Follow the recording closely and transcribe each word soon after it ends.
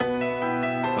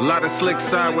A lot of slick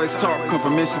sideways talk come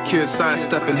from insecure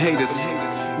sidestepping haters.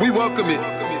 We welcome it,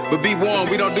 but be warned,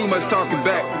 we don't do much talking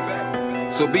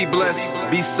back. So be blessed,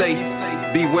 be safe,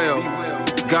 be well.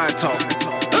 God talk.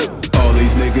 All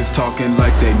these niggas talking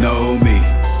like they know me,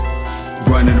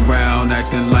 running around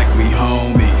acting like we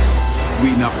homies.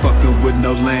 We not fucking with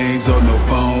no lames or no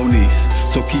phonies,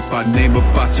 so keep our name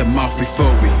about your mouth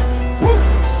before we woo,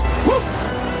 woo.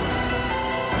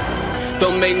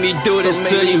 Don't make me do this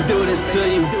to you.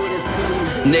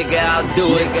 Nigga, I'll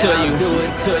do it to you.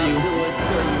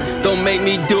 Don't make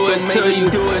me do it to you.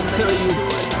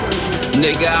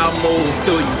 Nigga, I'll move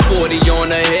through you. 40 on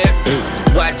the hip.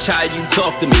 Watch how you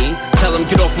talk to me. Tell him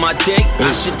get off my dick.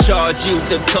 I should charge you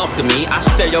to talk to me. I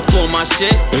stay up on my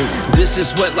shit. This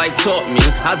is what life taught me.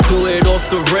 I do it off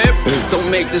the rip.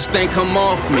 Don't make this thing come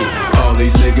off me. All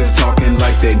these niggas talking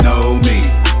like they know me,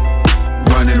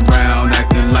 running around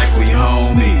acting like we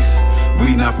homies.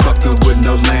 We not fucking with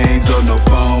no lames or no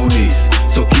phonies,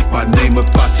 so keep our name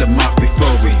about your mouth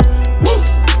before we woo,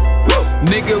 woo.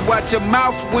 Nigga, watch your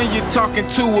mouth when you're talking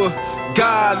to her.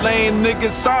 God laying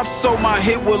niggas off so my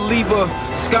hit will leave a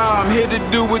scar. I'm here to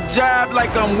do a job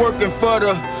like I'm working for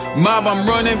the mob. I'm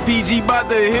running PG, bout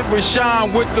to hit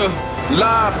Rashaun with the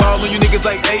live ball on you niggas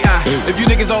like AI. If you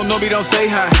niggas don't know me, don't say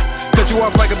hi. Cut you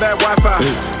off like a bad Wi-Fi.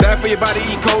 Bad for your body,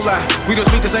 E. coli. We don't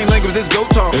speak the same language, this go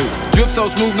talk. Drip so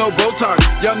smooth, no Botox.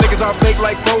 Y'all niggas all fake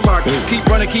like faux locks. Keep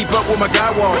running, keep up with my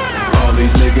guy walk. All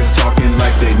these niggas talking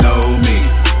like they know me,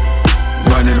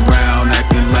 running around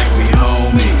acting like we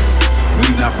homies.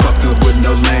 We not fucking with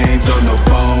no lames or no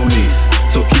phonies,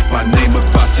 so keep our name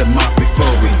about your mouth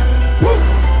before we woo,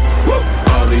 woo.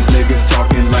 All these niggas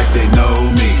talking like they know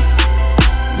me,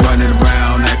 running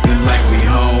around acting like we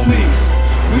homies.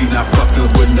 We not fucking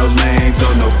with no lames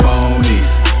or no phonies,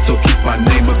 so keep our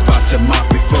name about your mouth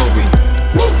before we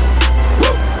woo,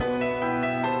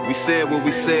 woo. We said what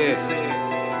we said,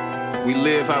 we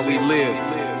live how we live.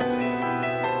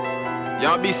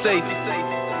 Y'all be safe.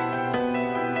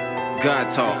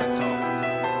 God talk.